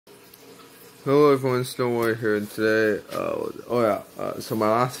Hello everyone, Snowboy here, and today, so my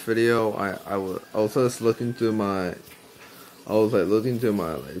last video, I was just looking through my,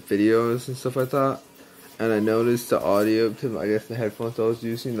 videos and stuff like that, and I noticed the audio to, I guess the headphones I was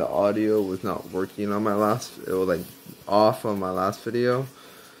using, the audio was not working on my last, it was like off on my last video.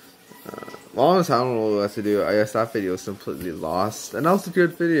 Honestly, I don't know what to do. I guess that video was completely lost, and that was a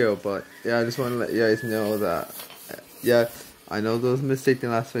good video, but yeah, I just want to let you guys know that, yeah, I know there was a mistake in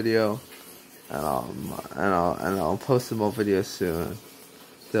the last video. And I'll post some more videos soon.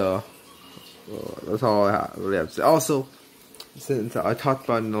 So that's all I really have to say. Also, since I talked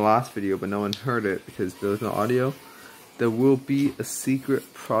about it in the last video, but no one heard it because there was no audio, there will be a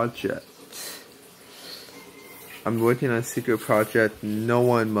secret project. I'm working on a secret project no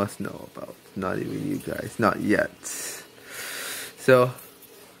one must know about. Not even you guys. Not yet. So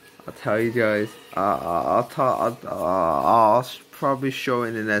I'll tell you guys. I'll probably show it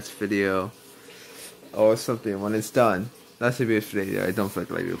in the next video. Or something when it's done. That's the video for today. Don't forget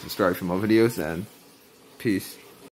to like and subscribe for more videos, and peace.